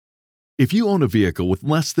If you own a vehicle with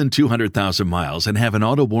less than 200,000 miles and have an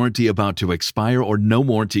auto warranty about to expire or no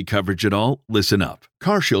warranty coverage at all, listen up.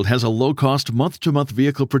 CarShield has a low-cost month-to-month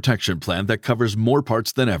vehicle protection plan that covers more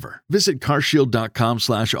parts than ever. Visit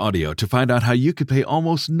carshield.com/audio to find out how you could pay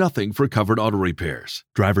almost nothing for covered auto repairs.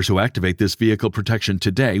 Drivers who activate this vehicle protection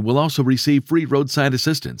today will also receive free roadside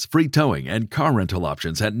assistance, free towing, and car rental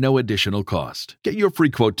options at no additional cost. Get your free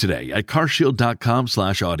quote today at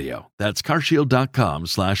carshield.com/audio. That's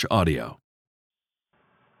carshield.com/audio.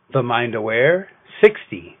 The Mind Aware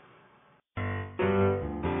 60.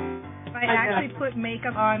 If I actually put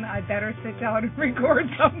makeup on, I better sit down and record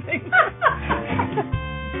something.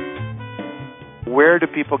 Where do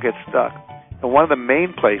people get stuck? And one of the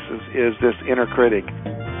main places is this inner critic.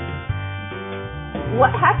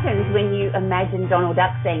 What happens when you imagine Donald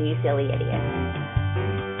Duck saying, "You silly idiot"?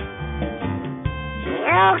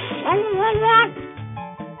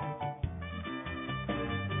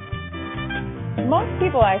 Most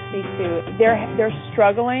people I speak to, they're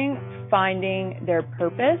struggling finding their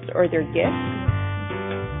purpose or their gift.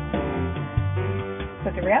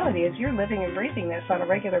 But the reality is you're living and breathing this on a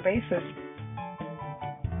regular basis.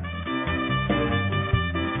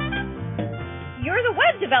 You're the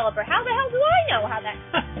web developer. How the hell do I know how that...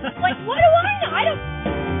 Like, what do I know? I don't...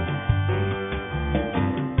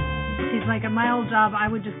 She's like, at my old job, I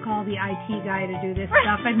would just call the IT guy to do this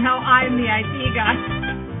stuff, and now I'm the IT guy.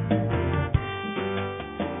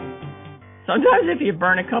 Sometimes if you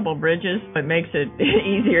burn a couple bridges, it makes it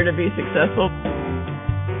easier to be successful.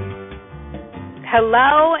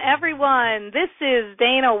 Hello, everyone. This is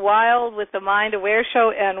Dana Wilde with the Mind Aware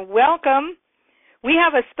Show, and welcome. We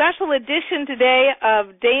have a special edition today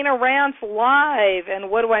of Dana Rants Live. And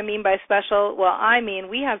what do I mean by special? Well, I mean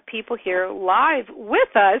we have people here live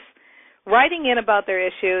with us, writing in about their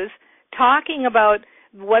issues, talking about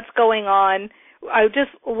what's going on. I just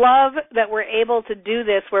love that we're able to do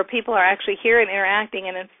this where people are actually here and interacting.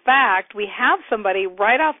 And, in fact, we have somebody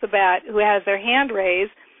right off the bat who has their hand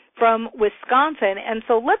raised from Wisconsin. And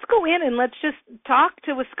so let's go in and let's just talk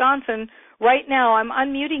to Wisconsin right now. I'm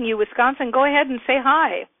unmuting you, Wisconsin. Go ahead and say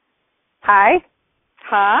hi. Hi.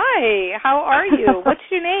 Hi. How are you? What's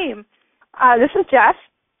your name? This is Jess.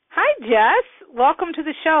 Hi, Jess. Welcome to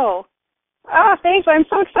the show. Oh, thanks. I'm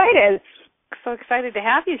so excited. So excited to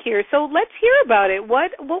have you here. So let's hear about it.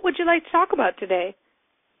 What would you like to talk about today?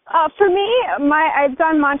 For me, I've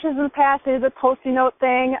done mantras in the past. There's a Post-it note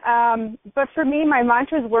thing. But for me, my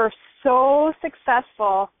mantras were so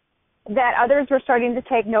successful that others were starting to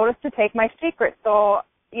take notice to take my secret. So,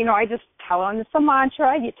 I just tell them it's a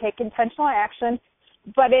mantra. You take intentional action.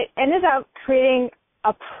 But it ended up creating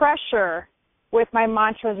a pressure with my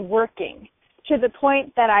mantras working, to the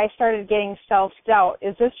point that I started getting self-doubt.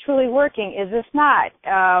 Is this truly working? Is this not?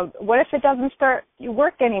 What if it doesn't start to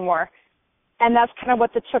work anymore? And that's kind of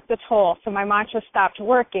what took the toll. So my mantra stopped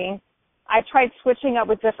working. I tried switching up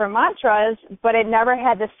with different mantras, but it never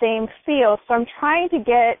had the same feel. So I'm trying to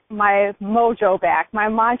get my mojo back, my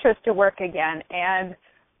mantras to work again. And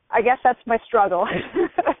I guess that's my struggle.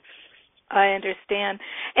 I understand.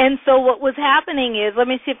 And so what was happening is, let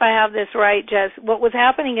me see if I have this right, Jess. What was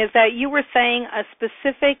happening is that you were saying a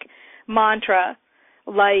specific mantra,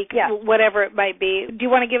 like whatever it might be. Do you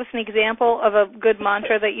want to give us an example of a good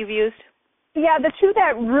mantra that you've used? Yeah, the two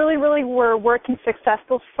that really, really were working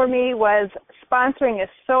successful for me was sponsoring is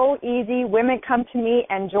so easy. Women come to me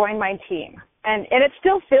and join my team. And it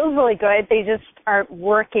still feels really good. They just aren't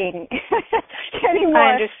working anymore.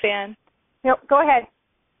 I understand. No, go ahead.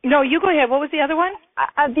 No, you go ahead. What was the other one?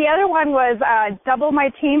 The other one was double my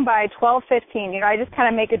team by 12:15. I just kind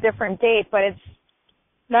of make a different date, but it's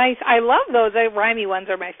nice. I love those. The rhymey ones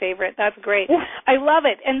are my favorite. That's great. I love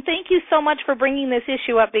it. And thank you so much for bringing this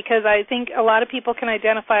issue up, because I think a lot of people can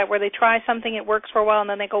identify it where they try something, it works for a while, and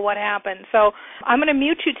then they go, what happened? So I'm going to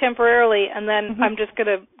mute you temporarily, and then I'm just going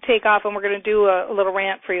to take off, and we're going to do a little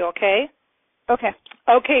rant for you, okay? Okay.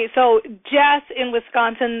 Okay, so Jess in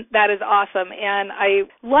Wisconsin, that is awesome, and I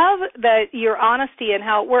love that your honesty and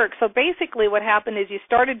how it works. So basically what happened is you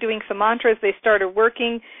started doing some mantras, they started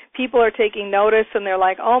working, people are taking notice, and they're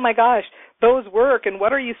like, oh my gosh, those work, and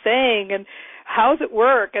what are you saying, and how's it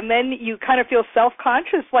work? And then you kind of feel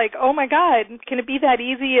self-conscious, like, oh my God, can it be that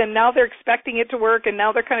easy? And now they're expecting it to work, and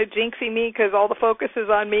now they're kind of jinxing me because all the focus is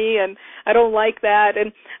on me, and I don't like that.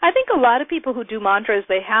 And I think a lot of people who do mantras,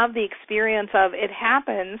 they have the experience of it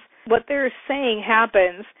happens, what they're saying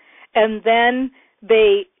happens, and then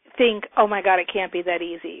they think, oh my God, it can't be that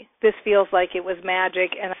easy. This feels like it was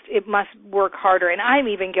magic and it must work harder. And I'm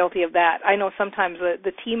even guilty of that. I know sometimes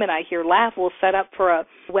the team and I here laugh. We'll set up for a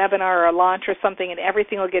webinar or a launch or something and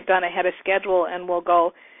everything will get done ahead of schedule and we'll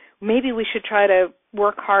go, maybe we should try to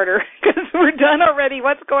work harder because we're done already.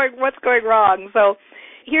 What's going wrong? So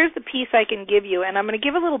here's the piece I can give you, and I'm going to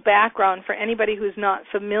give a little background for anybody who's not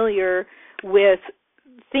familiar with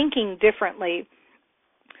thinking differently.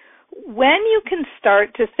 When you can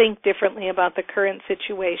start to think differently about the current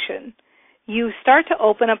situation, you start to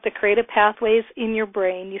open up the creative pathways in your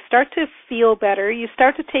brain. You start to feel better. You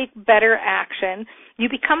start to take better action. You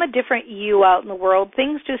become a different you out in the world.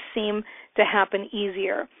 Things just seem to happen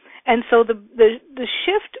easier. And so the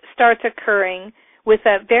shift starts occurring with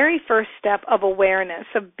that very first step of awareness,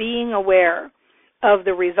 of being aware of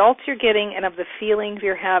the results you're getting and of the feelings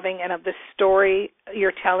you're having and of the story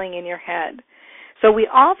you're telling in your head. So we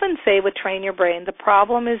often say with Train Your Brain, the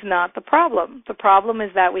problem is not the problem. The problem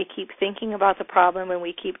is that we keep thinking about the problem and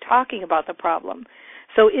we keep talking about the problem.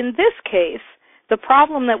 So in this case, the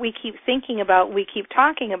problem that we keep thinking about, we keep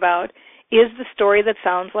talking about, is the story that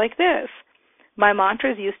sounds like this. My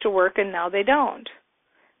mantras used to work and now they don't.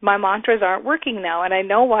 My mantras aren't working now, and I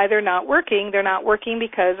know why they're not working. They're not working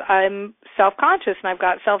because I'm self-conscious and I've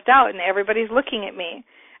got self-doubt and everybody's looking at me.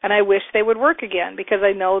 And I wish they would work again because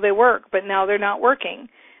I know they work, but now they're not working.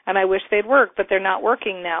 And I wish they'd work, but they're not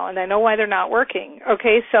working now, and I know why they're not working.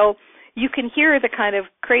 Okay, so you can hear the kind of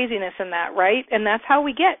craziness in that, right? And that's how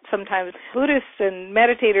we get sometimes. Buddhists and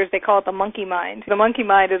meditators, they call it the monkey mind. The monkey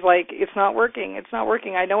mind is like, it's not working, it's not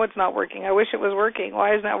working, I know it's not working, I wish it was working,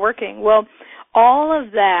 why isn't it working? Well, all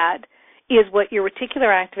of that is what your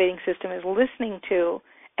reticular activating system is listening to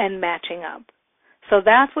and matching up. So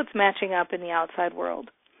that's what's matching up in the outside world.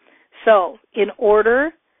 So in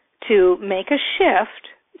order to make a shift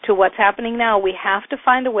to what's happening now, we have to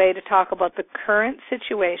find a way to talk about the current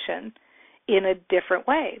situation in a different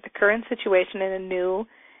way, the current situation in a new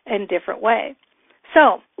and different way.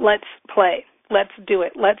 So let's play. Let's do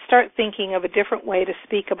it. Let's start thinking of a different way to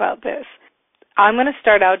speak about this. I'm going to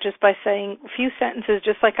start out just by saying a few sentences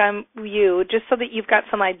just like I'm you, just so that you've got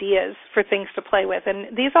some ideas for things to play with.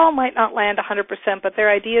 And these all might not land 100%, but they're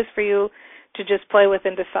ideas for you to just play with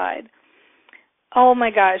and decide. Oh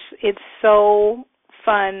my gosh, it's so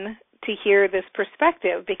fun to hear this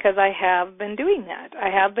perspective because I have been doing that. I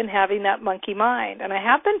have been having that monkey mind, and I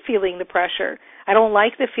have been feeling the pressure. I don't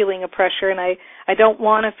like the feeling of pressure, and I don't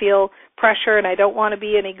want to feel pressure, and I don't want to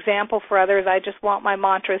be an example for others. I just want my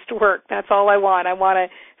mantras to work. That's all I want. I want to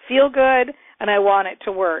feel good, and I want it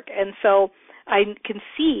to work. And so I can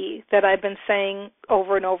see that I've been saying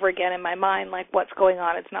over and over again in my mind, like, what's going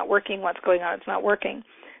on? It's not working. What's going on? It's not working.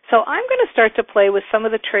 So I'm going to start to play with some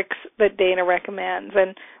of the tricks that Dana recommends.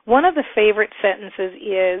 And one of the favorite sentences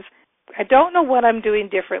is, I don't know what I'm doing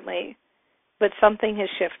differently, but something has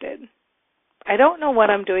shifted. I don't know what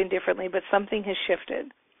I'm doing differently, but something has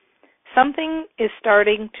shifted. Something is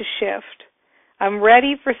starting to shift. I'm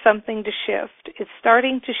ready for something to shift. It's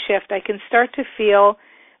starting to shift. I can start to feel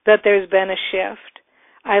that there's been a shift.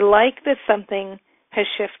 I like that something has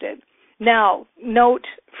shifted. Now, note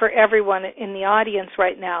for everyone in the audience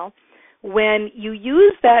right now, when you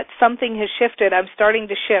use that something has shifted, I'm starting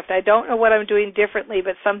to shift, I don't know what I'm doing differently,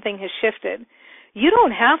 but something has shifted, you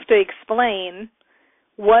don't have to explain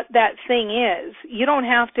what that thing is. You don't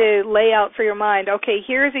have to lay out for your mind, okay,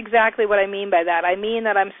 here's exactly what I mean by that. I mean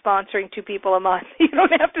that I'm sponsoring 2 people a month. You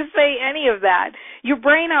don't have to say any of that. Your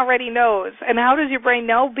brain already knows. And how does your brain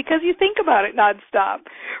know? Because you think about it nonstop,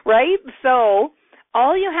 right? So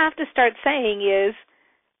all you have to start saying is,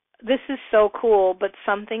 this is so cool, but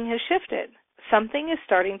something has shifted. Something is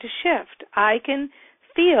starting to shift. I can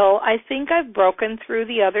feel, I think I've broken through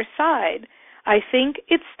the other side. I think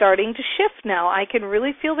it's starting to shift now. I can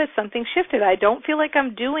really feel that something shifted. I don't feel like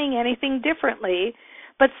I'm doing anything differently,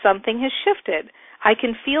 but something has shifted. I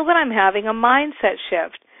can feel that I'm having a mindset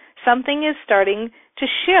shift. Something is starting to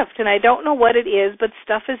shift, and I don't know what it is, but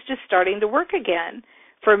stuff is just starting to work again.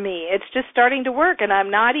 For me, it's just starting to work, and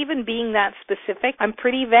I'm not even being that specific. I'm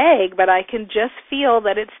pretty vague, but I can just feel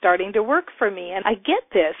that it's starting to work for me. And I get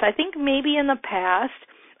this. I think maybe in the past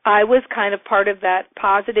I was kind of part of that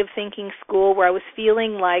positive thinking school where I was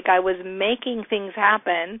feeling like I was making things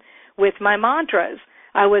happen with my mantras.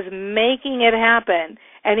 I was making it happen.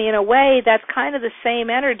 And in a way, that's kind of the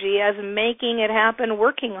same energy as making it happen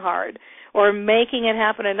working hard or making it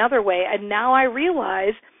happen another way. And now I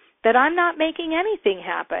realize that I'm not making anything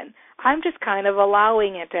happen. I'm just kind of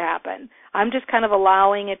allowing it to happen. I'm just kind of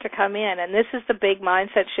allowing it to come in. And this is the big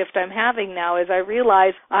mindset shift I'm having now, is I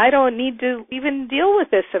realize I don't need to even deal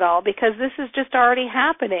with this at all because this is just already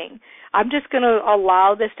happening. I'm just going to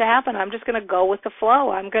allow this to happen. I'm just going to go with the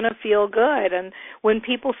flow. I'm going to feel good. And when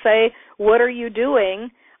people say, what are you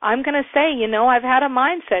doing? I'm going to say, I've had a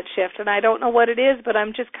mindset shift, and I don't know what it is, but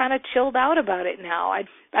I'm just kind of chilled out about it now. I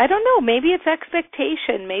don't know. Maybe it's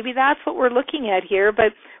expectation. Maybe that's what we're looking at here.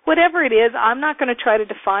 But whatever it is, I'm not going to try to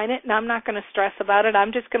define it, and I'm not going to stress about it.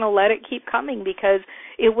 I'm just going to let it keep coming because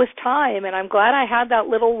it was time, and I'm glad I had that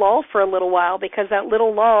little lull for a little while, because that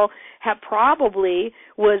little lull probably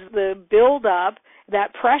was the build-up.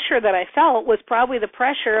 That pressure that I felt was probably the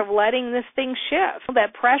pressure of letting this thing shift.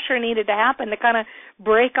 That pressure needed to happen to kind of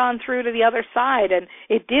break on through to the other side, and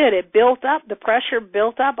it did. It built up. The pressure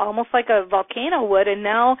built up almost like a volcano would, and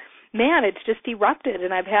now, man, it's just erupted,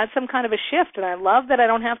 and I've had some kind of a shift, and I love that I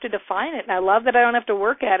don't have to define it, and I love that I don't have to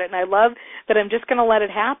work at it, and I love that I'm just going to let it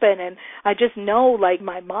happen, and I just know, like,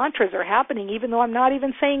 my mantras are happening even though I'm not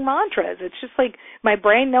even saying mantras. It's just like my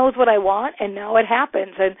brain knows what I want, and now it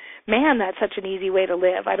happens, and man, that's such an easy way to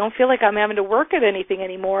live. I don't feel like I'm having to work at anything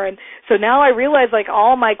anymore, and so now I realize, like,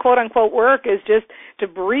 all my quote-unquote work is just to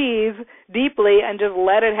breathe deeply and just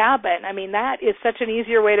let it happen. I mean, that is such an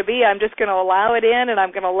easier way to be. I'm just going to allow it in, and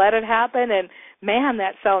I'm going to let it happen, and man,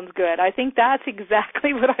 that sounds good. I think that's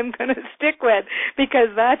exactly what I'm going to stick with,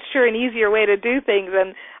 because that's sure an easier way to do things,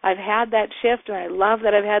 and I've had that shift, and I love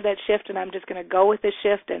that I've had that shift, and I'm just going to go with the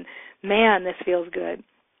shift, and man, this feels good.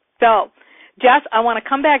 So, Jess, I want to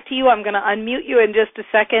come back to you. I'm going to unmute you in just a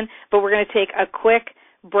second, but we're going to take a quick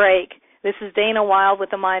break. This is Dana Wilde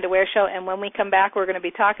with the Mind Aware Show, and when we come back, we're going to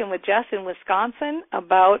be talking with Jess in Wisconsin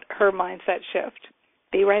about her mindset shift.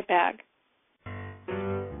 Be right back.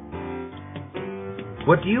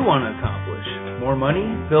 What do you want to accomplish? More money?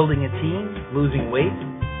 Building a team? Losing weight?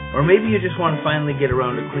 Or maybe you just want to finally get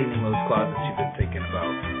around to cleaning those closets you've been thinking about.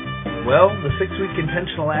 Well, the 6-week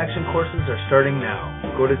intentional action courses are starting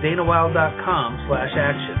now. Go to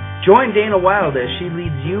danawilde.com/action. Join Dana Wilde as she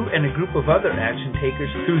leads you and a group of other action takers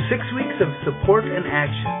through 6 weeks of support and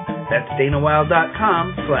action. That's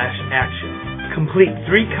danawilde.com/action. Complete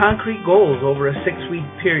 3 concrete goals over a 6-week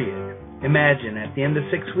period. Imagine at the end of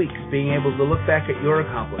 6 weeks being able to look back at your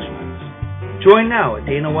accomplishments. Join now at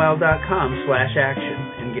danawilde.com/action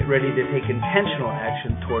and get ready to take intentional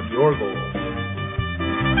action toward your goals.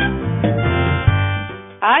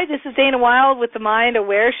 Hi, this is Dana Wilde with the Mind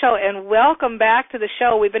Aware Show, and welcome back to the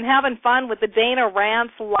show. We've been having fun with the Dana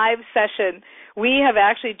Rants live session. We have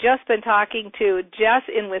actually just been talking to Jess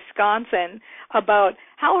in Wisconsin about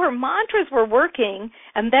how her mantras were working,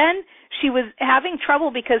 and then she was having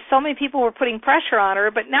trouble because so many people were putting pressure on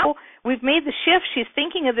her, but now we've made the shift. She's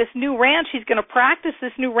thinking of this new rant. She's going to practice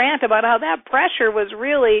this new rant about how that pressure was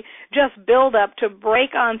really just build up to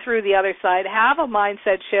break on through the other side, have a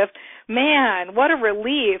mindset shift. Man, what a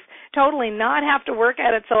relief. Totally not have to work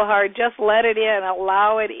at it so hard. Just let it in,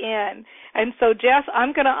 allow it in. And so, Jess,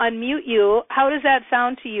 I'm going to unmute you. How does that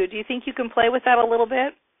sound to you? Do you think you can play with that a little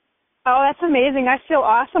bit? Oh, that's amazing. I feel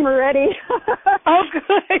awesome already. Oh,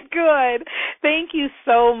 good. Thank you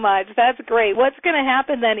so much. That's great. What's going to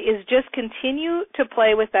happen then is just continue to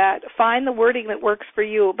play with that. Find the wording that works for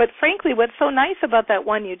you. But frankly, what's so nice about that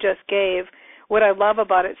one you just gave, what I love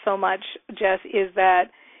about it so much, Jess, is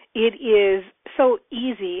that it is so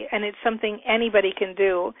easy and it's something anybody can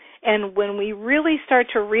do. And when we really start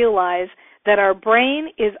to realize that our brain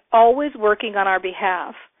is always working on our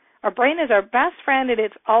behalf, our brain is our best friend and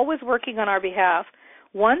it's always working on our behalf.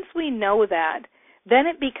 Once we know that, then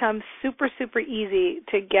it becomes super, super easy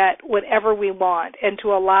to get whatever we want and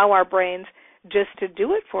to allow our brains just to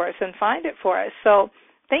do it for us and find it for us. So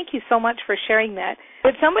thank you so much for sharing that.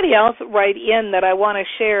 But somebody else write in that I want to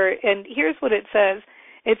share, and here's what it says.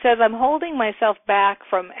 It says, I'm holding myself back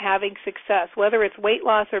from having success. Whether it's weight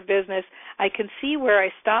loss or business, I can see where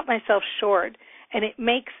I stop myself short, and it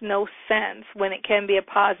makes no sense when it can be a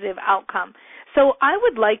positive outcome. So I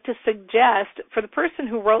would like to suggest for the person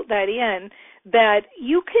who wrote that in that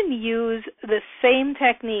you can use the same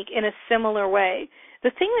technique in a similar way.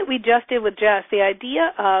 The thing that we just did with Jess, the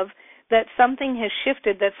idea of that something has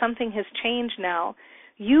shifted, that something has changed now,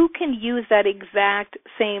 you can use that exact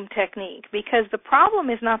same technique because the problem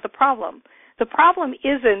is not the problem. The problem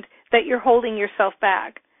isn't that you're holding yourself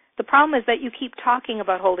back. The problem is that you keep talking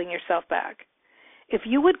about holding yourself back. If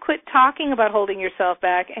you would quit talking about holding yourself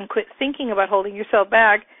back and quit thinking about holding yourself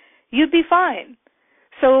back, you'd be fine.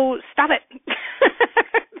 So stop it.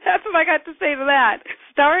 That's what I got to say to that.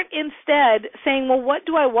 Start instead saying, well, what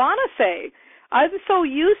do I want to say? I'm so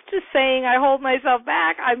used to saying I hold myself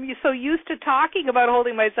back. I'm so used to talking about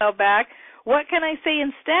holding myself back. What can I say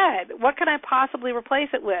instead? What can I possibly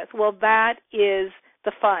replace it with? Well, that is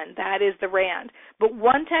the fun. That is the rant. But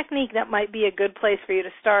one technique that might be a good place for you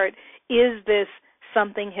to start is this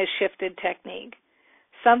something has shifted technique.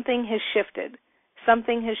 Something has shifted.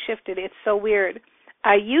 Something has shifted. It's so weird.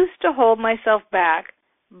 I used to hold myself back,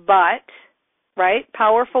 but, right?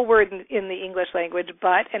 Powerful word in the English language,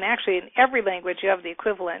 but, and actually in every language you have the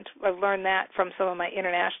equivalent. I've learned that from some of my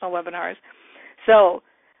international webinars. So,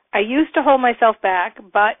 I used to hold myself back,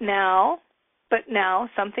 but now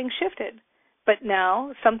something shifted. But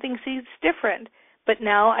now something seems different. But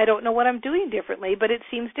now I don't know what I'm doing differently, but it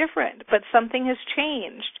seems different. But something has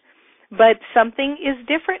changed. But something is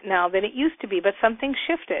different now than it used to be, but something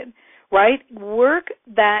shifted, right? Work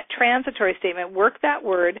that transitory statement, work that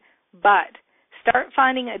word, but. Start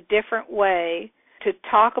finding a different way to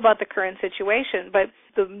talk about the current situation. But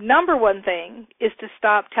the number one thing is to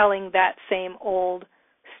stop telling that same old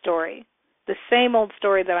story, the same old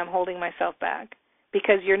story that I'm holding myself back,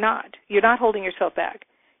 because you're not. You're not holding yourself back.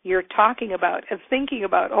 You're talking about and thinking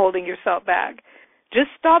about holding yourself back. Just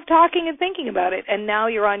stop talking and thinking about it, and now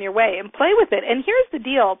you're on your way, and play with it. And here's the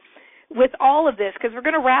deal with all of this, because we're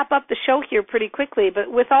going to wrap up the show here pretty quickly, but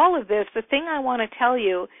with all of this, the thing I want to tell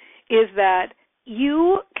you is that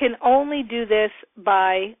you can only do this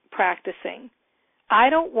by practicing. I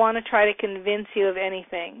don't want to try to convince you of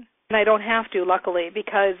anything, and I don't have to, luckily,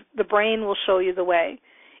 because the brain will show you the way.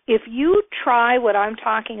 If you try what I'm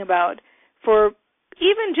talking about for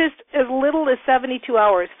even just as little as 72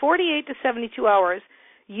 hours, 48 to 72 hours,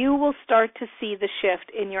 you will start to see the shift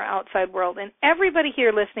in your outside world. And everybody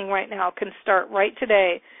here listening right now can start right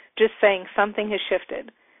today just saying something has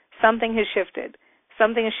shifted. Something has shifted.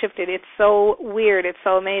 Something has shifted. It's so weird. It's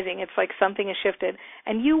so amazing. It's like something has shifted.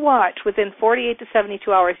 And you watch, within 48 to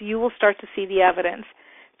 72 hours, you will start to see the evidence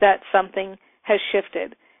that something has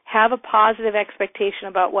shifted. Have a positive expectation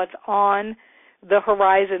about what's on the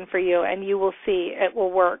horizon for you, and you will see it will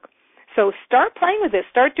work. So start playing with this.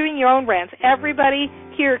 Start doing your own rants. Everybody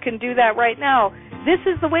here can do that right now. This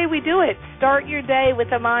is the way we do it. Start your day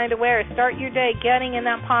with a mind aware. Start your day getting in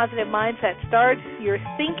that positive mindset. Start your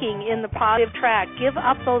thinking in the positive track. Give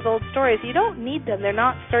up those old stories. You don't need them. They're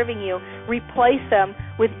not serving you. Replace them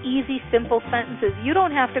with easy, simple sentences. You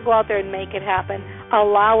don't have to go out there and make it happen.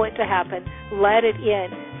 Allow it to happen. Let it in.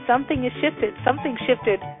 Something has shifted. Something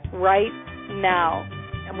shifted right now.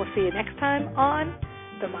 And we'll see you next time on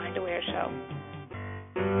The Mind Aware Show.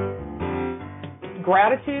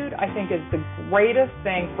 Gratitude, I think, is the greatest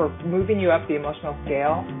thing for moving you up the emotional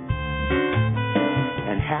scale.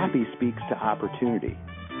 And happy speaks to opportunity.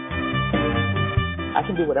 I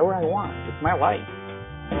can do whatever I want. It's my life.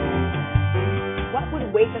 What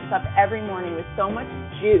would wake us up every morning with so much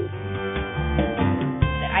juice?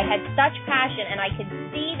 I had such passion, and I could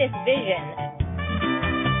see this vision.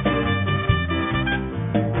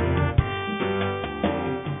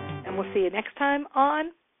 And we'll see you next time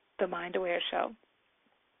on The Mind Aware Show.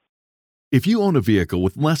 If you own a vehicle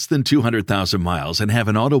with less than 200,000 miles and have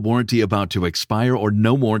an auto warranty about to expire or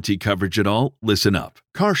no warranty coverage at all, listen up.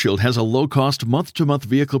 CarShield has a low-cost month-to-month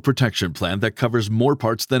vehicle protection plan that covers more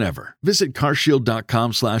parts than ever. Visit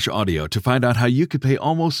carshield.com/audio to find out how you could pay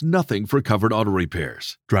almost nothing for covered auto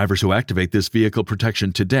repairs. Drivers who activate this vehicle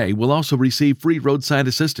protection today will also receive free roadside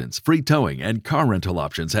assistance, free towing, and car rental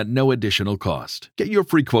options at no additional cost. Get your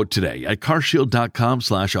free quote today at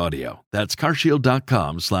carshield.com/audio. That's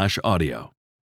carshield.com/audio.